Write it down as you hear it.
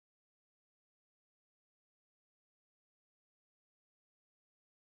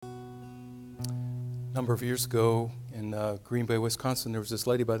A number of years ago in Green Bay, Wisconsin, there was this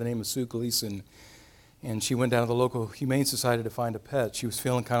lady by the name of Sue Gleason, and she went down to the local Humane Society to find a pet. She was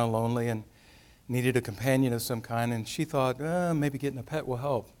feeling kind of lonely and needed a companion of some kind, and she thought, maybe getting a pet will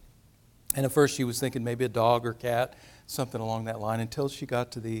help. And at first she was thinking maybe a dog or cat, something along that line, until she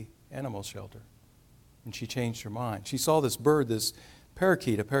got to the animal shelter. And she changed her mind. She saw this bird, this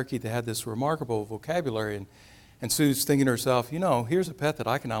parakeet, a parakeet that had this remarkable vocabulary, and Sue's thinking to herself, here's a pet that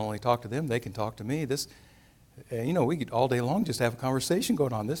I can not only talk to them, they can talk to me. This, we could all day long just have a conversation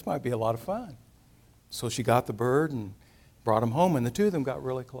going on. This might be a lot of fun. So she got the bird and brought him home, and the two of them got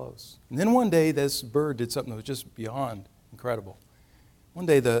really close. And then one day, this bird did something that was just beyond incredible. One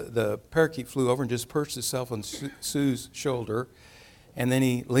day, the parakeet flew over and just perched itself on Sue's shoulder, and then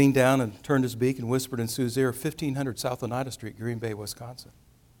he leaned down and turned his beak and whispered in Sue's ear, 1500 South Oneida Street, Green Bay, Wisconsin.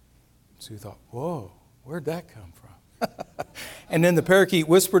 Sue thought, whoa, where'd that come from? And then the parakeet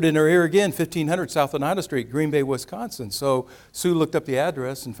whispered in her ear again, 1500 South Oneida Street, Green Bay, Wisconsin. So Sue looked up the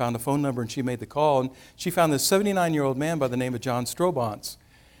address and found a phone number, and she made the call. And she found this 79-year-old man by the name of John Strobantz.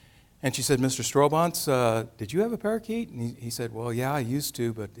 And she said, Mr. Strobantz, did you have a parakeet? And he said, well, yeah, I used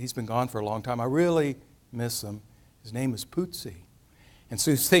to, but he's been gone for a long time. I really miss him. His name is Pootsie. And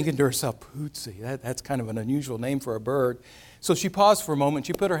Sue's thinking to herself, Pootsie, that's kind of an unusual name for a bird. So she paused for a moment.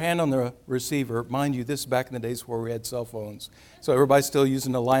 She put her hand on the receiver. Mind you, this is back in the days where we had cell phones. So everybody's still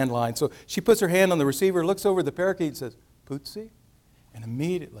using a landline. So she puts her hand on the receiver, looks over at the parakeet and says, Pootsie? And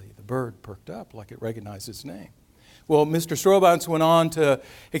immediately the bird perked up like it recognized its name. Well, Mr. Strobantz went on to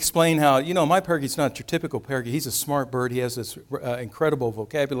explain how, my parakeet's not your typical parakeet. He's a smart bird. He has this incredible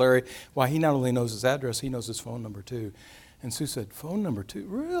vocabulary. Why, he not only knows his address, he knows his phone number too. And Sue said, phone number too?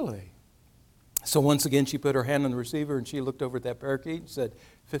 Really? So once again, she put her hand on the receiver and she looked over at that parakeet and said,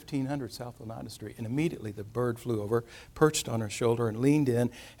 1500 South Oneida Street. And immediately the bird flew over, perched on her shoulder and leaned in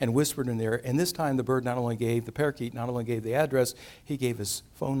and whispered in there. And this time the parakeet not only gave the address, he gave his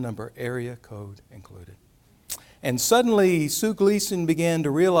phone number, area code included. And suddenly Sue Gleason began to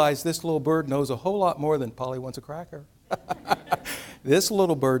realize this little bird knows a whole lot more than Polly wants a cracker. This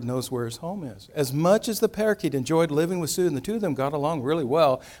little bird knows where his home is. As much as the parakeet enjoyed living with Sue, and the two of them got along really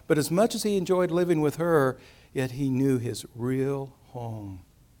well, but as much as he enjoyed living with her, yet he knew his real home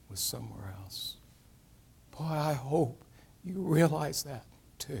was somewhere else. Boy, I hope you realize that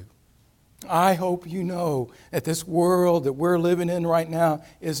too. I hope you know that this world that we're living in right now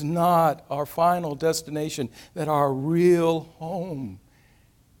is not our final destination, that our real home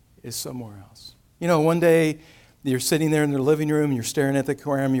is somewhere else. One day, you're sitting there in the living room, you're staring at the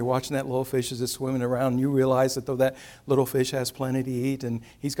aquarium, you're watching that little fish as it's swimming around, and you realize that though that little fish has plenty to eat, and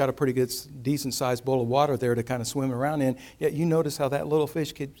he's got a pretty good, decent-sized bowl of water there to kind of swim around in, yet you notice how that little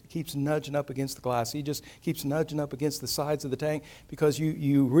fish keeps nudging up against the glass. He just keeps nudging up against the sides of the tank because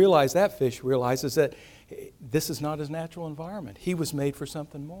you realize that fish realizes that this is not his natural environment. He was made for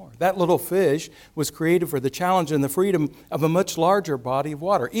something more. That little fish was created for the challenge and the freedom of a much larger body of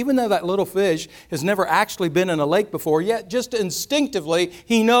water. Even though that little fish has never actually been in a lake before, yet just instinctively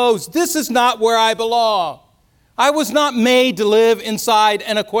he knows this is not where I belong. I was not made to live inside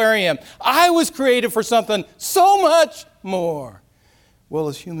an aquarium. I was created for something so much more. Well,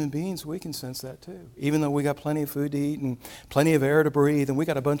 as human beings, we can sense that too. Even though we got plenty of food to eat and plenty of air to breathe, and we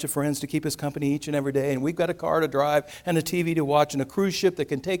got a bunch of friends to keep us company each and every day, and we've got a car to drive and a TV to watch and a cruise ship that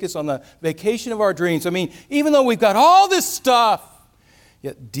can take us on the vacation of our dreams. I mean, even though we've got all this stuff,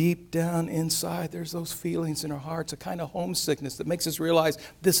 yet deep down inside, there's those feelings in our hearts, a kind of homesickness that makes us realize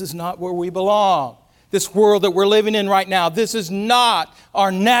this is not where we belong. This world that we're living in right now, this is not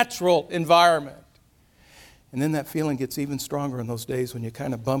our natural environment. And then that feeling gets even stronger in those days when you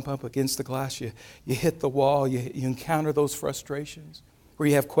kind of bump up against the glass, you hit the wall, you encounter those frustrations, where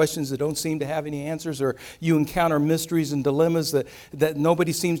you have questions that don't seem to have any answers, or you encounter mysteries and dilemmas that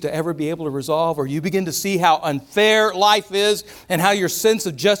nobody seems to ever be able to resolve, or you begin to see how unfair life is and how your sense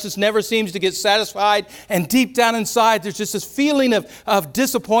of justice never seems to get satisfied. And deep down inside, there's just this feeling of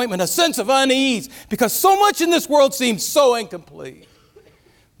disappointment, a sense of unease, because so much in this world seems so incomplete.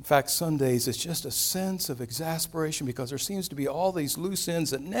 In fact, some days it's just a sense of exasperation because there seems to be all these loose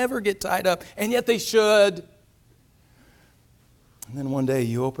ends that never get tied up, and yet they should. And then one day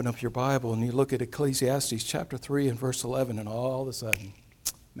you open up your Bible and you look at Ecclesiastes chapter 3 and verse 11, and all of a sudden,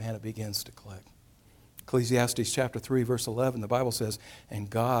 man, it begins to click. Ecclesiastes chapter 3, verse 11, the Bible says, and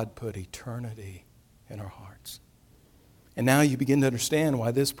God put eternity in our hearts. And now you begin to understand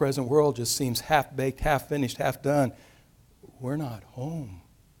why this present world just seems half-baked, half-finished, half-done. We're not home.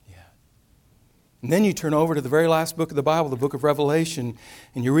 And then you turn over to the very last book of the Bible, the book of Revelation,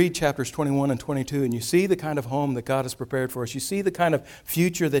 and you read chapters 21 and 22, and you see the kind of home that God has prepared for us. You see the kind of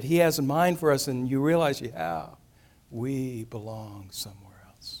future that He has in mind for us, and you realize, yeah, we belong somewhere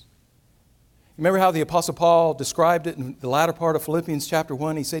else. Remember how the Apostle Paul described it in the latter part of Philippians chapter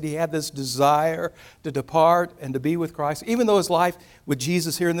 1? He said he had this desire to depart and to be with Christ. Even though his life with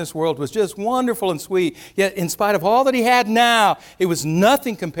Jesus here in this world was just wonderful and sweet, yet in spite of all that he had now, it was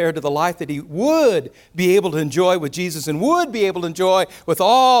nothing compared to the life that he would be able to enjoy with Jesus and would be able to enjoy with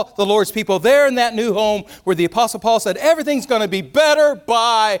all the Lord's people there in that new home where the Apostle Paul said everything's going to be better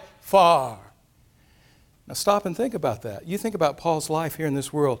by far. Now stop and think about that. You think about Paul's life here in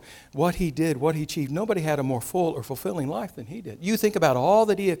this world, what he did, what he achieved. Nobody had a more full or fulfilling life than he did. You think about all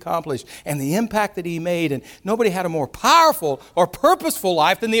that he accomplished and the impact that he made, and nobody had a more powerful or purposeful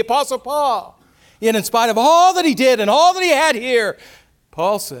life than the Apostle Paul. Yet in spite of all that he did and all that he had here,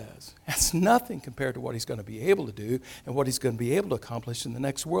 Paul says that's nothing compared to what he's going to be able to do and what he's going to be able to accomplish in the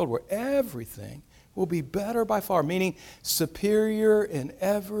next world where everything will be better by far, meaning superior in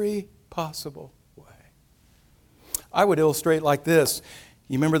every possible way. I would illustrate like this.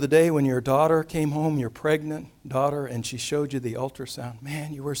 You remember the day when your daughter came home, your pregnant daughter, and she showed you the ultrasound?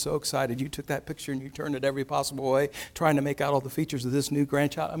 Man, you were so excited. You took that picture and you turned it every possible way, trying to make out all the features of this new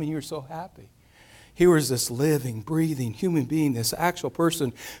grandchild. I mean, you were so happy. Here was this living, breathing human being, this actual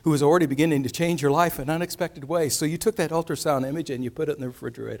person who was already beginning to change your life in unexpected ways. So you took that ultrasound image and you put it in the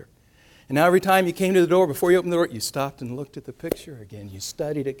refrigerator. And now every time you came to the door, before you opened the door, you stopped and looked at the picture again. You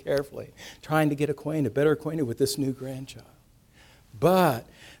studied it carefully, trying to get acquainted, better acquainted with this new grandchild. But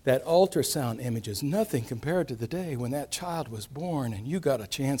that ultrasound image is nothing compared to the day when that child was born and you got a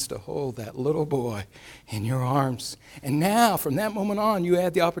chance to hold that little boy in your arms. And now, from that moment on, you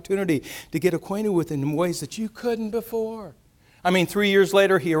had the opportunity to get acquainted with him in ways that you couldn't before. I mean, 3 years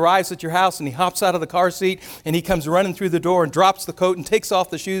later, he arrives at your house and he hops out of the car seat and he comes running through the door and drops the coat and takes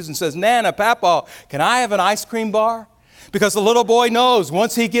off the shoes and says, "Nana, Papa, can I have an ice cream bar?" Because the little boy knows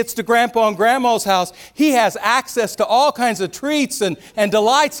once he gets to Grandpa and Grandma's house, he has access to all kinds of treats and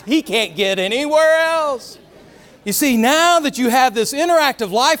delights he can't get anywhere else. You see, now that you have this interactive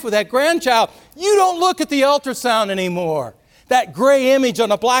life with that grandchild, you don't look at the ultrasound anymore. That gray image on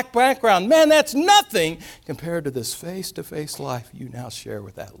a black background, man, that's nothing compared to this face-to-face life you now share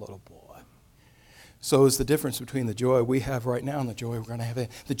with that little boy. So is the difference between the joy we have right now and the joy we're going to have.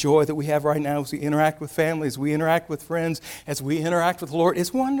 The joy that we have right now as we interact with families, we interact with friends, as we interact with the Lord,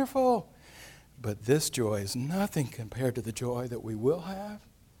 is wonderful. But this joy is nothing compared to the joy that we will have.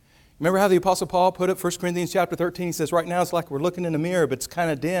 Remember how the Apostle Paul put it, 1 Corinthians chapter 13, he says, right now it's like we're looking in a mirror, but it's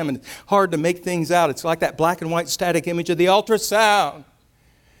kind of dim and it's hard to make things out. It's like that black and white static image of the ultrasound.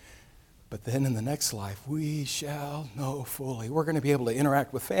 But then in the next life, we shall know fully. We're going to be able to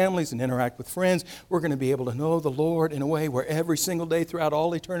interact with families and interact with friends. We're going to be able to know the Lord in a way where every single day throughout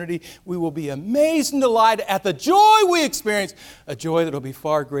all eternity, we will be amazed and delighted at the joy we experience, a joy that will be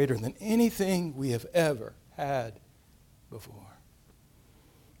far greater than anything we have ever had before.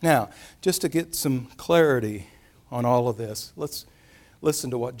 Now, just to get some clarity on all of this, let's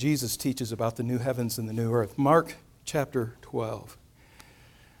listen to what Jesus teaches about the new heavens and the new earth. Mark chapter 12.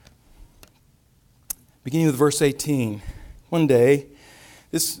 Beginning with verse 18. One day,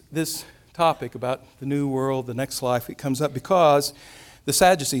 this topic about the new world, the next life, it comes up because the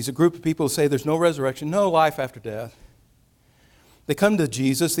Sadducees, a group of people who say there's no resurrection, no life after death, they come to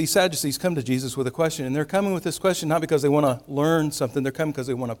Jesus, these Sadducees come to Jesus with a question, and they're coming with this question not because they want to learn something, they're coming because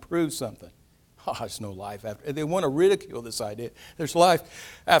they want to prove something. There's no life after. They want to ridicule this idea. There's life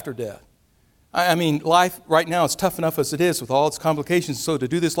after death. I mean, life right now is tough enough as it is with all its complications, so to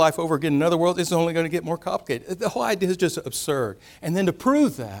do this life over again in another world is only going to get more complicated. The whole idea is just absurd. And then to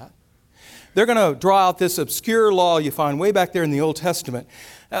prove that, they're going to draw out this obscure law you find way back there in the Old Testament,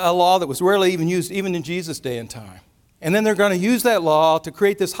 a law that was rarely even used even in Jesus' day and time. And then they're going to use that law to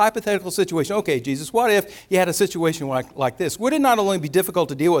create this hypothetical situation. Okay, Jesus, what if you had a situation like this? Would it not only be difficult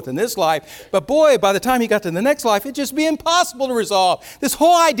to deal with in this life, but boy, by the time you got to the next life, it'd just be impossible to resolve. This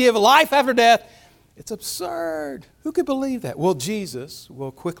whole idea of a life after death, it's absurd. Who could believe that? Well, Jesus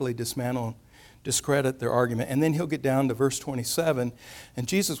will quickly discredit their argument, and then he'll get down to verse 27, and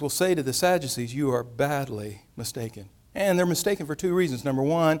Jesus will say to the Sadducees, you are badly mistaken. And they're mistaken for two reasons. Number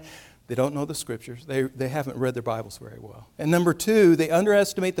one, they don't know the Scriptures. They haven't read their Bibles very well. And number two, they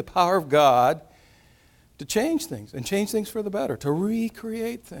underestimate the power of God to change things, and change things for the better, to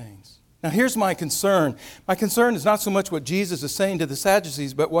recreate things. Now here's my concern. My concern is not so much what Jesus is saying to the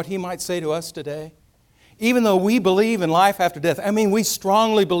Sadducees, but what he might say to us today. Even though we believe in life after death, I mean, we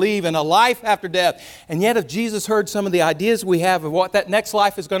strongly believe in a life after death, and yet if Jesus heard some of the ideas we have of what that next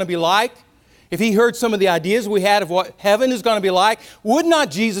life is going to be like, if he heard some of the ideas we had of what heaven is going to be like, would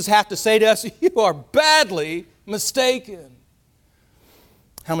not Jesus have to say to us, you are badly mistaken?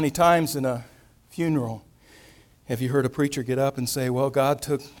 How many times in a funeral have you heard a preacher get up and say, well, God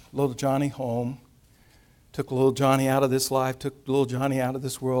took little Johnny home, took little Johnny out of this life, took little Johnny out of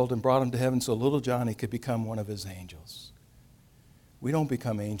this world and brought him to heaven so little Johnny could become one of his angels. We don't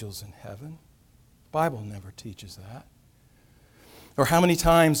become angels in heaven. The Bible never teaches that. Or how many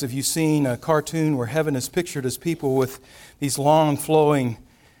times have you seen a cartoon where heaven is pictured as people with these long flowing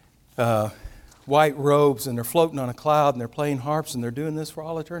white robes and they're floating on a cloud and they're playing harps and they're doing this for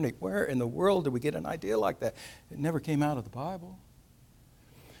all eternity? Where in the world did we get an idea like that? It never came out of the Bible.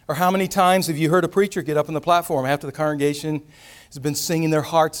 Or how many times have you heard a preacher get up on the platform after the congregation has been singing their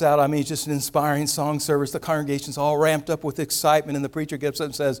hearts out? I mean, it's just an inspiring song service. The congregation's all ramped up with excitement, and the preacher gets up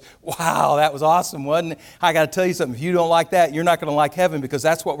and says, wow, that was awesome, wasn't it? I got to tell you something. If you don't like that, you're not going to like heaven, because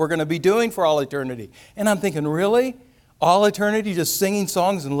that's what we're going to be doing for all eternity. And I'm thinking, really? All eternity just singing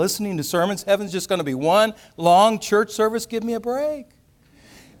songs and listening to sermons? Heaven's just going to be one long church service? Give me a break.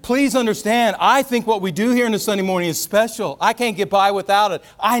 Please understand, I think what we do here on a Sunday morning is special. I can't get by without it.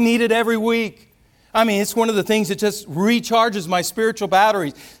 I need it every week. I mean, it's one of the things that just recharges my spiritual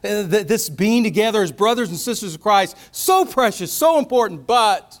batteries. This being together as brothers and sisters of Christ, so precious, so important.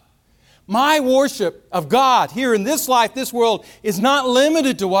 But my worship of God here in this life, this world, is not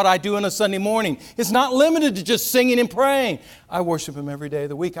limited to what I do on a Sunday morning. It's not limited to just singing and praying. I worship Him every day of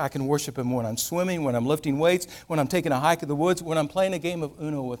the week. I can worship Him when I'm swimming, when I'm lifting weights, when I'm taking a hike in the woods, when I'm playing a game of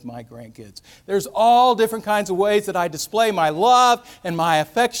Uno with my grandkids. There's all different kinds of ways that I display my love and my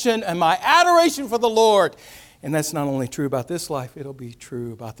affection and my adoration for the Lord. And that's not only true about this life, it'll be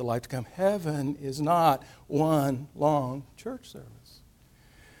true about the life to come. Heaven is not one long church service.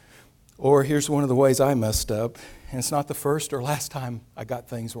 Or here's one of the ways I messed up, and it's not the first or last time I got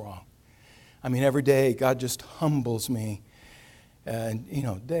things wrong. I mean, every day God just humbles me. And,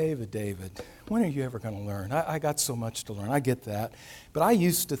 David, when are you ever going to learn? I got so much to learn. I get that. But I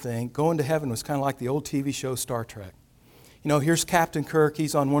used to think going to heaven was kind of like the old TV show Star Trek. Here's Captain Kirk.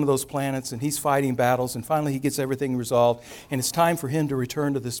 He's on one of those planets, and he's fighting battles, and finally he gets everything resolved, and it's time for him to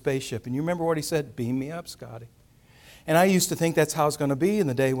return to the spaceship. And you remember what he said? Beam me up, Scotty. And I used to think that's how it's going to be in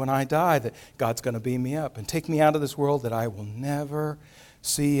the day when I die, that God's going to beam me up and take me out of this world that I will never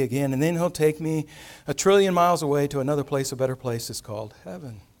see again. And then He'll take me 1 trillion miles away to another place, a better place. It's called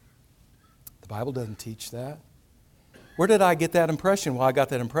heaven. The Bible doesn't teach that. Where did I get that impression? Well, I got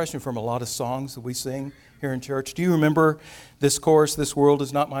that impression from a lot of songs that we sing here in church. Do you remember this chorus, "This world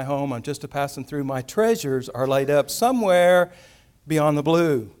is not my home, I'm just a passing through. My treasures are laid up somewhere beyond the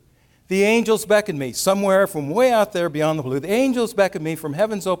blue. The angels beckon me somewhere from way out there beyond the blue. The angels beckon me from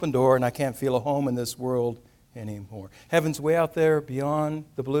heaven's open door, and I can't feel a home in this world anymore." Heaven's way out there beyond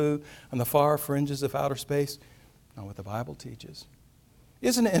the blue on the far fringes of outer space. Not what the Bible teaches.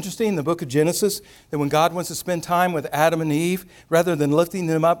 Isn't it interesting in the book of Genesis that when God wants to spend time with Adam and Eve, rather than lifting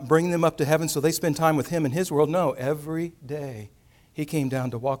them up, bringing them up to heaven so they spend time with Him in His world, no, every day He came down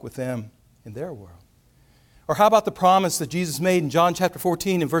to walk with them in their world. Or how about the promise that Jesus made in John chapter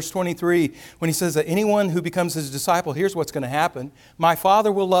 14 and verse 23 when He says that anyone who becomes His disciple, here's what's going to happen. My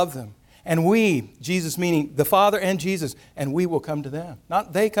Father will love them. And we, Jesus meaning the Father and Jesus, and we will come to them.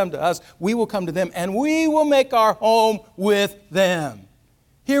 Not they come to us, we will come to them, and we will make our home with them.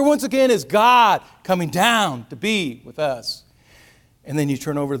 Here once again is God coming down to be with us. And then you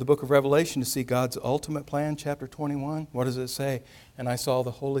turn over to the book of Revelation to see God's ultimate plan, chapter 21. What does it say? And I saw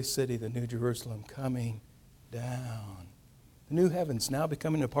the holy city, the New Jerusalem, coming down. The new heavens now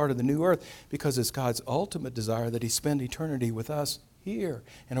becoming a part of the new earth, because it's God's ultimate desire that He spend eternity with us here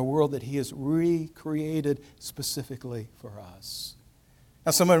in a world that He has recreated specifically for us.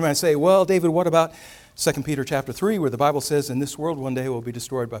 Now somebody might say, well, David, what about 2 Peter chapter 3 where the Bible says, "In this world one day will be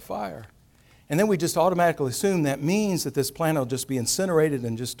destroyed by fire"? And then we just automatically assume that means that this planet will just be incinerated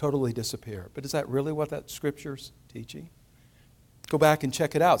and just totally disappear. But is that really what that Scripture's teaching? Go back and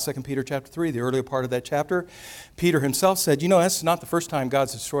check it out. 2 Peter chapter 3, the earlier part of that chapter. Peter himself said, that's not the first time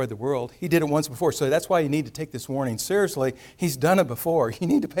God's destroyed the world. He did it once before. So that's why you need to take this warning seriously. He's done it before. You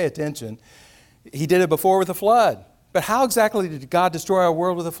need to pay attention. He did it before with a flood. But how exactly did God destroy our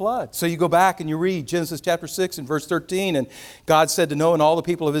world with a flood? So you go back and you read Genesis chapter 6 and verse 13. And God said to Noah and all the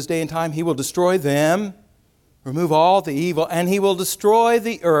people of his day and time, He will destroy them, remove all the evil, and He will destroy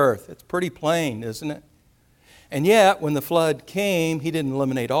the earth. It's pretty plain, isn't it? And yet, when the flood came, He didn't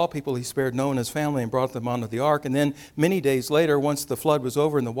eliminate all people. He spared Noah and his family and brought them onto the ark. And then many days later, once the flood was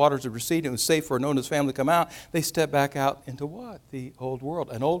over and the waters had receded, it was safe for Noah and his family to come out, they stepped back out into what? The old world.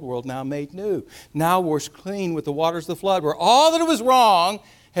 An old world now made new. Now washed clean with the waters of the flood, where all that was wrong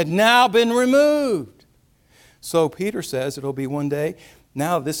had now been removed. So Peter says it'll be one day.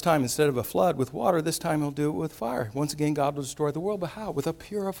 Now this time, instead of a flood with water, this time he'll do it with fire. Once again, God will destroy the world. But how? With a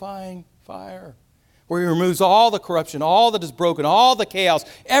purifying fire, where he removes all the corruption, all that is broken, all the chaos,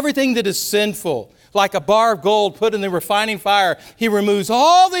 everything that is sinful. Like a bar of gold put in the refining fire, he removes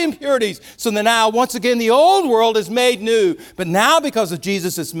all the impurities. So that now, once again, the old world is made new. But now, because of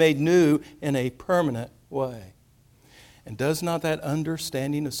Jesus, it's made new in a permanent way. And does not that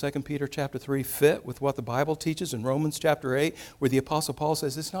understanding of 2 Peter chapter 3 fit with what the Bible teaches in Romans chapter 8, where the Apostle Paul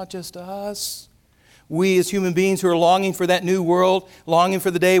says, it's not just us. We as human beings who are longing for that new world, longing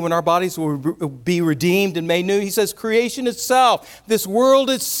for the day when our bodies will be redeemed and made new. He says creation itself, this world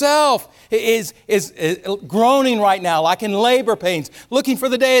itself is groaning right now, like in labor pains, looking for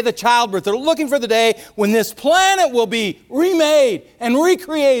the day of the childbirth. They're looking for the day when this planet will be remade and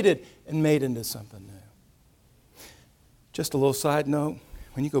recreated and made into something new. Just a little side note.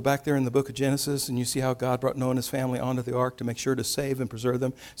 When you go back there in the book of Genesis and you see how God brought Noah and his family onto the ark to make sure to save and preserve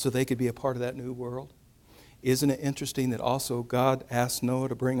them so they could be a part of that new world, isn't it interesting that also God asked Noah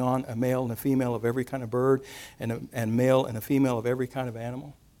to bring on a male and a female of every kind of bird and a male and a female of every kind of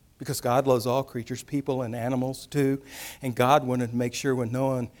animal? Because God loves all creatures, people and animals too. And God wanted to make sure when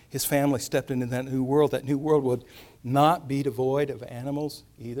Noah and his family stepped into that new world would not be devoid of animals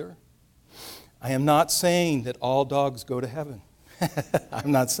either. I am not saying that all dogs go to heaven.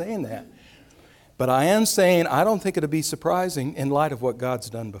 I'm not saying that. But I am saying I don't think it would be surprising in light of what God's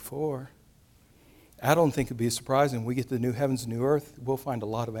done before. I don't think it would be surprising when we get to the new heavens and new earth, we'll find a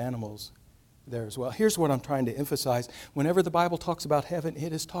lot of animals there as well. Here's what I'm trying to emphasize. Whenever the Bible talks about heaven,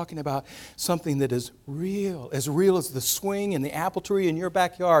 it is talking about something that is real as the swing and the apple tree in your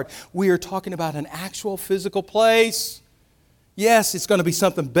backyard. We are talking about an actual physical place. Yes, it's going to be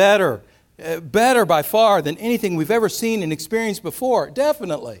something better by far than anything we've ever seen and experienced before,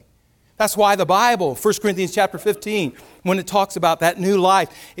 definitely. That's why the Bible, 1 Corinthians chapter 15, when it talks about that new life,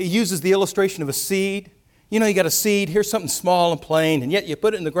 it uses the illustration of a seed. You know, you got a seed, here's something small and plain, and yet you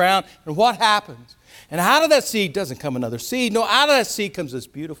put it in the ground, and what happens? And out of that seed doesn't come another seed. No, out of that seed comes this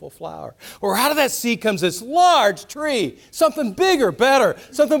beautiful flower. Or out of that seed comes this large tree, something bigger, better,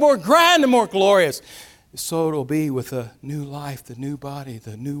 something more grand and more glorious. So it'll be with the new life, the new body,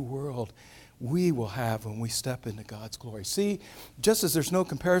 the new world we will have when we step into God's glory. See, just as there's no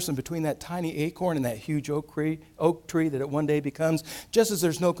comparison between that tiny acorn and that huge oak tree that it one day becomes, just as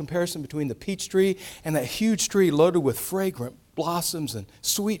there's no comparison between the peach tree and that huge tree loaded with fragrant blossoms and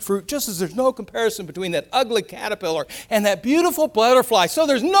sweet fruit, just as there's no comparison between that ugly caterpillar and that beautiful butterfly, so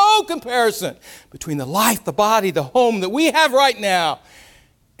there's no comparison between the life, the body, the home that we have right now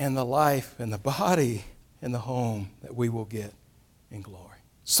and the life and the body and the home that we will get in glory.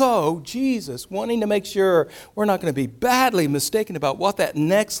 So Jesus, wanting to make sure we're not going to be badly mistaken about what that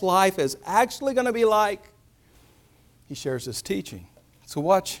next life is actually going to be like, he shares this teaching. So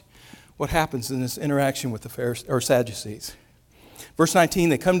watch what happens in this interaction with the Pharisees or Sadducees. Verse 19,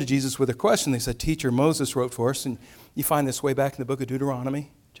 they come to Jesus with a question. They said, "Teacher, Moses wrote for us," and you find this way back in the book of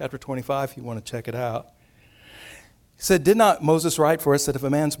Deuteronomy, chapter 25, if you want to check it out. He said, "Did not Moses write for us that if a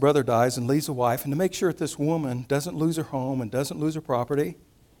man's brother dies and leaves a wife, and to make sure that this woman doesn't lose her home and doesn't lose her property,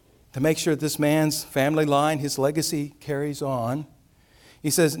 to make sure that this man's family line, his legacy carries on," he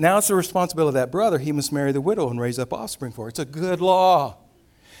says, "now it's the responsibility of that brother. He must marry the widow and raise up offspring for her." It's a good law.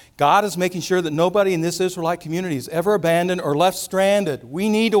 God is making sure that nobody in this Israelite community is ever abandoned or left stranded. We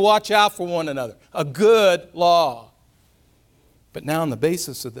need to watch out for one another. A good law. But now on the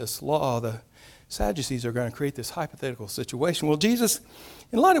basis of this law, the Sadducees are going to create this hypothetical situation. Well, Jesus,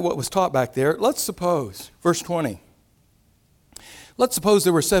 in light of what was taught back there, let's suppose, verse 20, let's suppose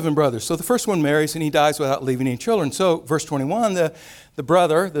there were 7 brothers. So the first one marries and he dies without leaving any children. So verse 21, the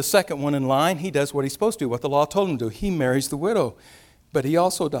brother, the second one in line, he does what he's supposed to do, what the law told him to do. He marries the widow. But he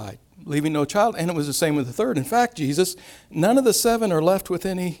also died, leaving no child. And it was the same with the third. In fact, Jesus, none of the 7 are left with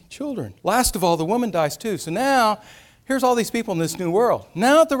any children. Last of all, the woman dies too. So now, here's all these people in this new world.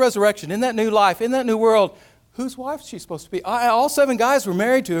 Now at the resurrection, in that new life, in that new world, whose wife is she supposed to be? All 7 guys were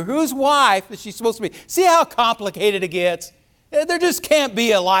married to her. Whose wife is she supposed to be? See how complicated it gets? There just can't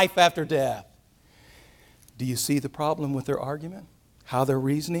be a life after death. Do you see the problem with their argument? How they're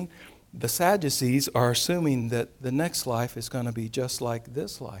reasoning? The Sadducees are assuming that the next life is going to be just like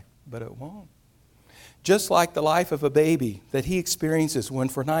this life, but it won't. Just like the life of a baby that he experiences when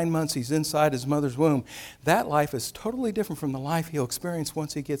for 9 months he's inside his mother's womb, that life is totally different from the life he'll experience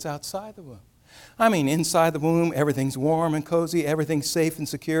once he gets outside the womb. I mean, inside the womb, everything's warm and cozy, everything's safe and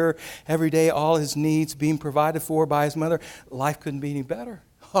secure. Every day, all his needs being provided for by his mother. Life couldn't be any better.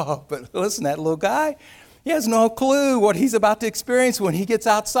 Oh, but listen, that little guy, He has no clue what he's about to experience when he gets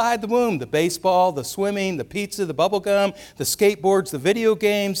outside the womb. The baseball, the swimming, the pizza, the bubble gum, the skateboards, the video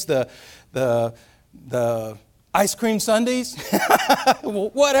games, the ice cream sundaes,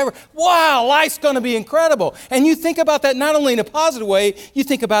 whatever. Wow, life's going to be incredible. And you think about that not only in a positive way, you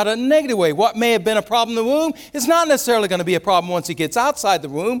think about it in a negative way. What may have been a problem in the womb is not necessarily going to be a problem once he gets outside the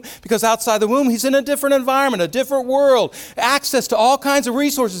womb, because outside the womb, he's in a different environment, a different world, access to all kinds of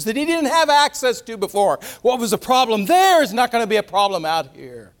resources that he didn't have access to before. What was a problem there is not going to be a problem out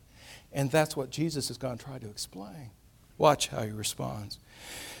here. And that's what Jesus is going to try to explain. Watch how he responds.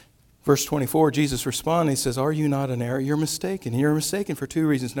 Verse 24, Jesus responds, he says, are you not in error? You're mistaken. And you're mistaken for two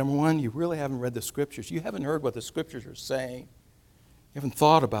reasons. Number one, you really haven't read the Scriptures. You haven't heard what the Scriptures are saying. You haven't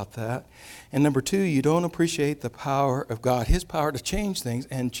thought about that. And number two, you don't appreciate the power of God, His power to change things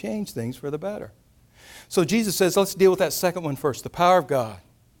and change things for the better. So Jesus says, let's deal with that second one first, the power of God.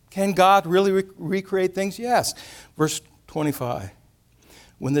 Can God really recreate things? Yes. Verse 25,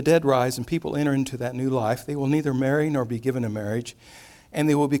 when the dead rise and people enter into that new life, they will neither marry nor be given in marriage, and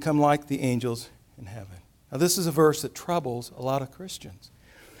they will become like the angels in heaven. Now, this is a verse that troubles a lot of Christians.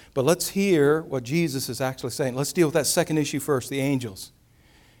 But let's hear what Jesus is actually saying. Let's deal with that second issue first, the angels.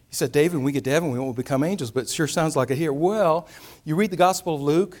 He said, David, when we get to heaven, we won't become angels, but it sure sounds like it here. Well, you read the Gospel of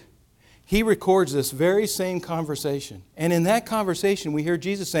Luke, he records this very same conversation. And in that conversation, we hear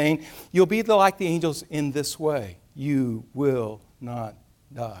Jesus saying, you'll be like the angels in this way. You will not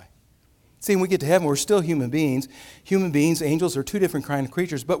die. See, when we get to heaven, we're still human beings. Human beings, angels are two different kind of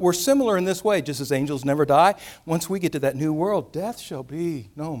creatures, but we're similar in this way. Just as angels never die, once we get to that new world, death shall be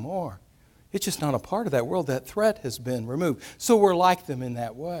no more. It's just not a part of that world. That threat has been removed. So we're like them in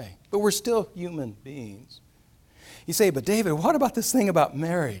that way, but we're still human beings. You say, but David, what about this thing about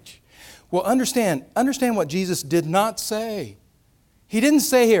marriage? Well, understand what Jesus did not say. He didn't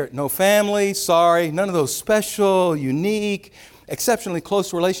say here, no family, sorry, none of those special, unique, exceptionally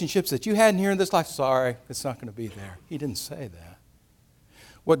close relationships that you had in here in this life, sorry, it's not going to be there. He didn't say that.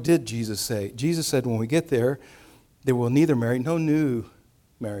 What did Jesus say? Jesus said when we get there, they will neither marry, no new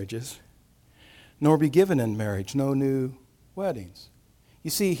marriages, nor be given in marriage, no new weddings. You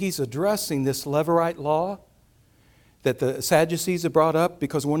see, he's addressing this Levirate law that the Sadducees had brought up,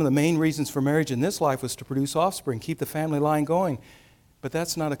 because one of the main reasons for marriage in this life was to produce offspring, keep the family line going. But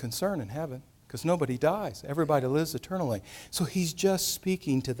that's not a concern in heaven, because nobody dies. Everybody lives eternally. So he's just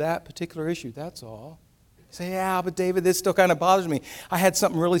speaking to that particular issue. That's all. You say, yeah, but David, this still kind of bothers me. I had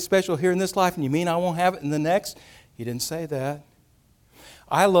something really special here in this life, and you mean I won't have it in the next? He didn't say that.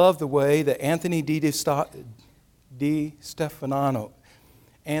 I love the way that Anthony Stefano,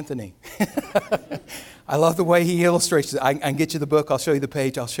 Anthony, I love the way he illustrates it. I can get you the book. I'll show you the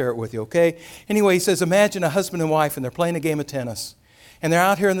page. I'll share it with you, okay? Anyway, he says, imagine a husband and wife, and they're playing a game of tennis. And they're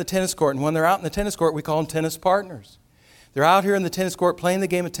out here in the tennis court. And when they're out in the tennis court, we call them tennis partners. They're out here in the tennis court playing the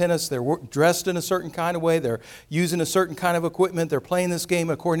game of tennis. They're dressed in a certain kind of way. They're using a certain kind of equipment. They're playing this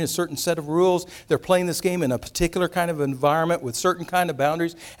game according to a certain set of rules. They're playing this game in a particular kind of environment with certain kind of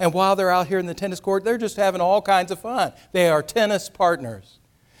boundaries. And while they're out here in the tennis court, they're just having all kinds of fun. They are tennis partners.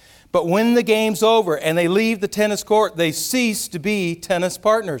 But when the game's over and they leave the tennis court, they cease to be tennis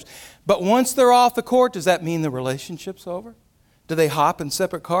partners. But once they're off the court, does that mean the relationship's over? Do they hop in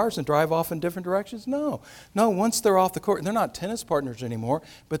separate cars and drive off in different directions? No. No, once they're off the court, they're not tennis partners anymore,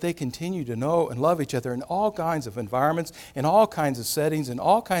 but they continue to know and love each other in all kinds of environments, in all kinds of settings, in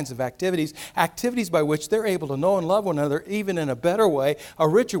all kinds of activities by which they're able to know and love one another even in a better way, a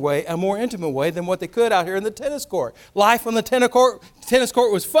richer way, a more intimate way than what they could out here in the tennis court. Life on the tennis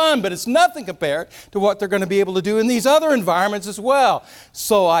court was fun, but it's nothing compared to what they're going to be able to do in these other environments as well.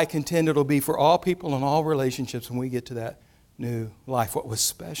 So I contend it'll be for all people and all relationships when we get to that new life. What was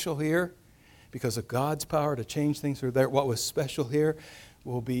special here, because of God's power to change things through there, what was special here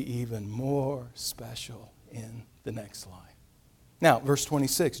will be even more special in the next life. Now, verse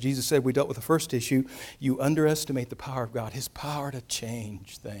 26, Jesus said, we dealt with the first issue, you underestimate the power of God, His power to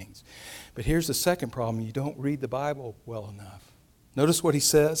change things. But here's the second problem, you don't read the Bible well enough. Notice what He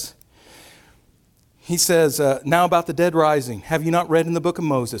says. He says, now about the dead rising. Have you not read in the book of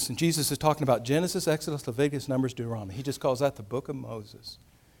Moses? And Jesus is talking about Genesis, Exodus, Leviticus, Numbers, Deuteronomy. He just calls that the book of Moses.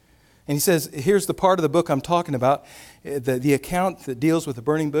 And he says, here's the part of the book I'm talking about, the account that deals with the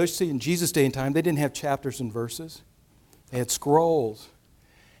burning bush. See, in Jesus' day and time, they didn't have chapters and verses. They had scrolls.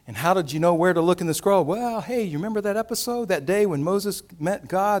 And how did you know where to look in the scroll? Well, hey, you remember that episode, that day when Moses met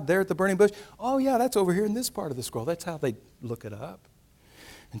God there at the burning bush? Oh, yeah, that's over here in this part of the scroll. That's how they look it up.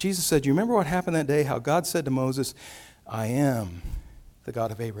 And Jesus said, you remember what happened that day, how God said to Moses, I am the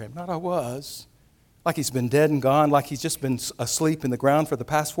God of Abraham. Not I was. Like he's been dead and gone, like he's just been asleep in the ground for the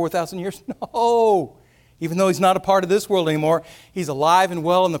past 4,000 years. No. Even though he's not a part of this world anymore, he's alive and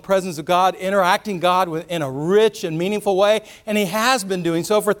well in the presence of God, interacting God in a rich and meaningful way, and he has been doing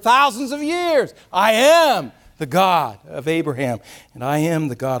so for thousands of years. I am the God of Abraham, and I am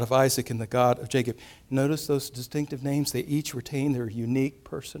the God of Isaac and the God of Jacob. Notice those distinctive names, they each retain their unique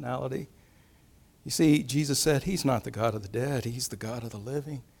personality. You see, Jesus said he's not the God of the dead, he's the God of the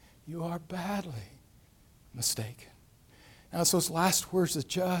living. You are badly mistaken. Now it's those last words that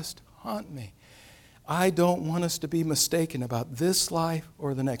just haunt me. I don't want us to be mistaken about this life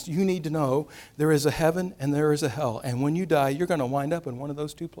or the next. You need to know there is a heaven and there is a hell. And when you die, you're going to wind up in one of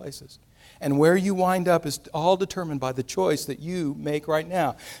those two places. And where you wind up is all determined by the choice that you make right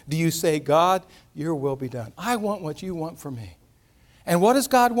now. Do you say, God, your will be done? I want what you want for me. And what does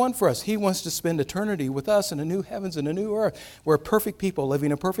God want for us? He wants to spend eternity with us in a new heavens and a new earth. We're perfect people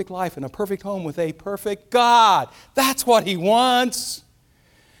living a perfect life in a perfect home with a perfect God. That's what He wants.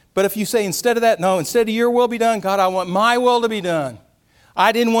 But if you say instead of that, no, instead of your will be done, God, I want my will to be done.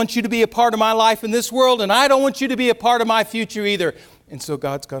 I didn't want you to be a part of my life in this world, and I don't want you to be a part of my future either. And so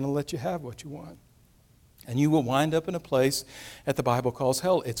God's going to let you have what you want. And you will wind up in a place that the Bible calls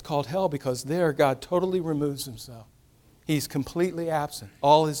hell. It's called hell because there God totally removes Himself. He's completely absent.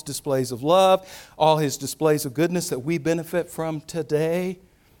 All His displays of love, all His displays of goodness that we benefit from today,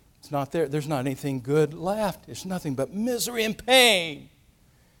 it's not there. There's not anything good left. It's nothing but misery and pain.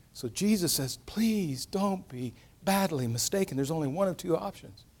 So Jesus says, please don't be badly mistaken. There's only one of two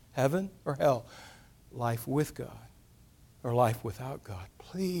options, heaven or hell, life with God or life without God.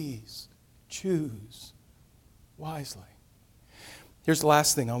 Please choose wisely. Here's the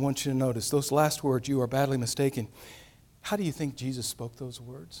last thing I want you to notice. Those last words, you are badly mistaken. How do you think Jesus spoke those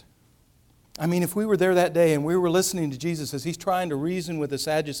words? I mean, if we were there that day and we were listening to Jesus as He's trying to reason with the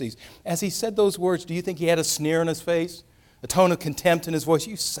Sadducees, as He said those words, do you think He had a sneer on His face? A tone of contempt in His voice?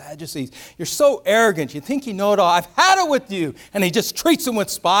 You Sadducees, you're so arrogant. You think you know it all. I've had it with you. And He just treats them with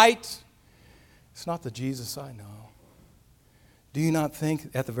spite. It's not the Jesus I know. Do you not think,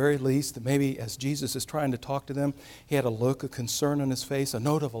 at the very least, that maybe as Jesus is trying to talk to them, He had a look of concern on His face, a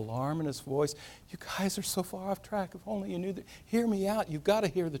note of alarm in His voice? You guys are so far off track. If only you knew that. Hear me out. You've got to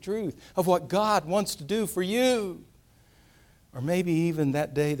hear the truth of what God wants to do for you. Or maybe even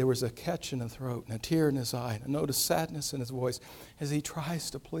that day there was a catch in the throat and a tear in His eye and a note of sadness in His voice as He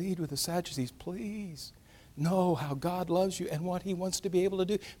tries to plead with the Sadducees. Please know how God loves you and what He wants to be able to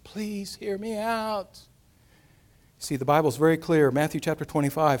do. Please hear me out. See, the Bible's very clear. Matthew chapter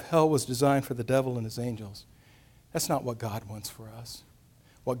 25, hell was designed for the devil and his angels. That's not what God wants for us.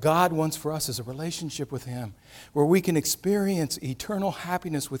 What God wants for us is a relationship with Him where we can experience eternal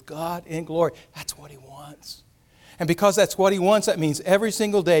happiness with God in glory. That's what He wants. And because that's what He wants, that means every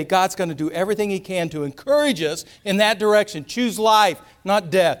single day God's going to do everything He can to encourage us in that direction. Choose life,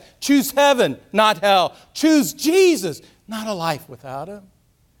 not death. Choose heaven, not hell. Choose Jesus, not a life without Him.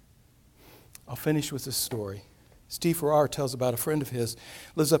 I'll finish with this story. Steve Farrar tells about a friend of his,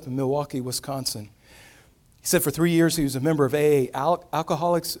 lives up in Milwaukee, Wisconsin. He said for 3 years he was a member of AA,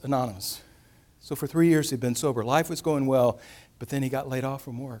 Alcoholics Anonymous. So for 3 years he'd been sober. Life was going well, but then he got laid off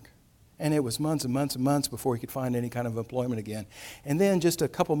from work. And it was months and months and months before he could find any kind of employment again. And then just a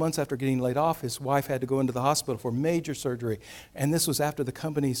couple months after getting laid off, his wife had to go into the hospital for major surgery. And this was after the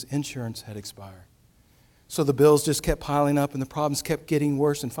company's insurance had expired. So the bills just kept piling up and the problems kept getting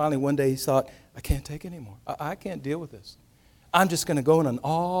worse. And finally one day he thought, I can't take it anymore. I can't deal with this. I'm just going to go on an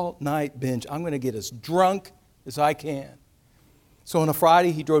all-night binge. I'm going to get as drunk as I can. So on a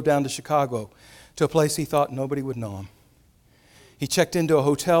Friday, he drove down to Chicago to a place he thought nobody would know him. He checked into a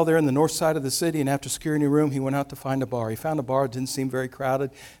hotel there in the north side of the city, and after securing a room, he went out to find a bar. He found a bar, it didn't seem very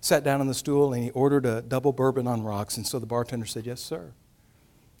crowded, sat down on the stool, and he ordered a double bourbon on rocks. And so the bartender said, yes, sir.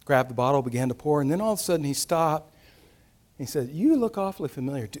 Grabbed the bottle, began to pour, and then all of a sudden he stopped. He said, you look awfully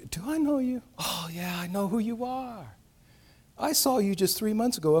familiar. Do I know you? Oh, yeah, I know who you are. I saw you just 3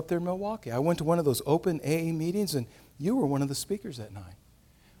 months ago up there in Milwaukee. I went to one of those open AA meetings, and you were one of the speakers that night.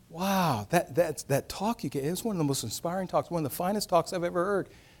 Wow, that talk you gave, it was one of the most inspiring talks, one of the finest talks I've ever heard.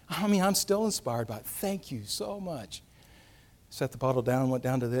 I mean, I'm still inspired by it. Thank you so much. Set the bottle down, went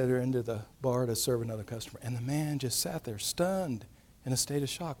down to the other end of the bar to serve another customer. And the man just sat there stunned in a state of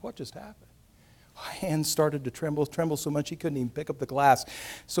shock. What just happened? Hands started to tremble so much he couldn't even pick up the glass.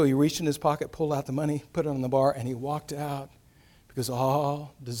 So he reached in his pocket, pulled out the money, put it on the bar, and he walked out because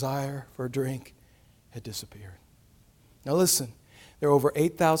all desire for a drink had disappeared. Now listen. There are over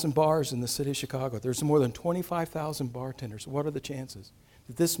 8,000 bars in the city of Chicago. There's more than 25,000 bartenders. What are the chances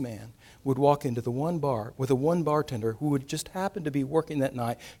that this man would walk into the one bar with a one bartender who would just happen to be working that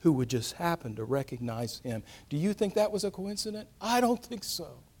night, who would just happen to recognize him? Do you think that was a coincidence? I don't think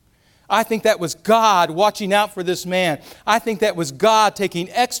so. I think that was God watching out for this man. I think that was God taking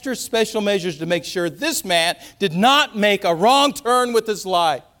extra special measures to make sure this man did not make a wrong turn with his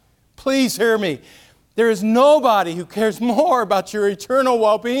life. Please hear me. There is nobody who cares more about your eternal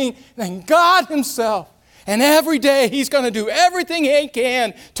well-being than God Himself. And every day He's going to do everything He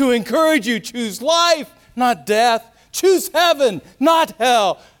can to encourage you. Choose life, not death. Choose heaven, not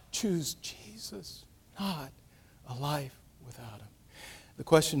hell. Choose Jesus, not a life without Him. The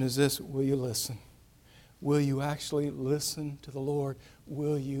question is this: will you listen? Will you actually listen to the Lord?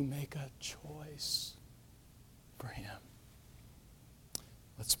 Will you make a choice for Him?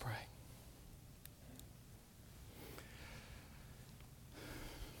 Let's pray.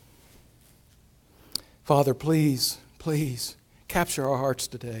 Father, please, please capture our hearts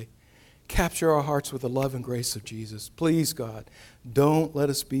today. Capture our hearts with the love and grace of Jesus. Please, God, don't let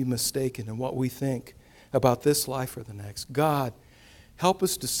us be mistaken in what we think about this life or the next. God, help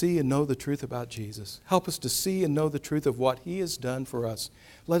us to see and know the truth about Jesus. Help us to see and know the truth of what He has done for us.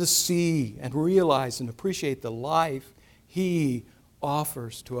 Let us see and realize and appreciate the life He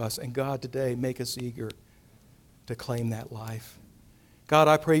offers to us. And God, today, make us eager to claim that life. God,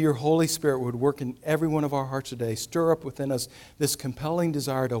 I pray Your Holy Spirit would work in every one of our hearts today. Stir up within us this compelling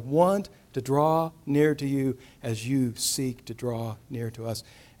desire to want to draw near to You as You seek to draw near to us,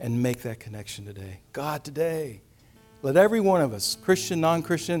 and make that connection today. God, today, let every one of us, Christian,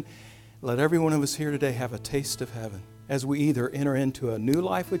 non-Christian, let every one of us here today have a taste of heaven as we either enter into a new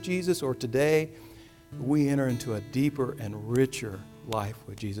life with Jesus, or today we enter into a deeper and richer life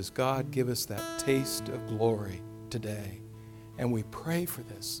with Jesus. God, give us that taste of glory today. And we pray for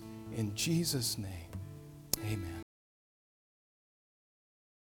this in Jesus' name. Amen.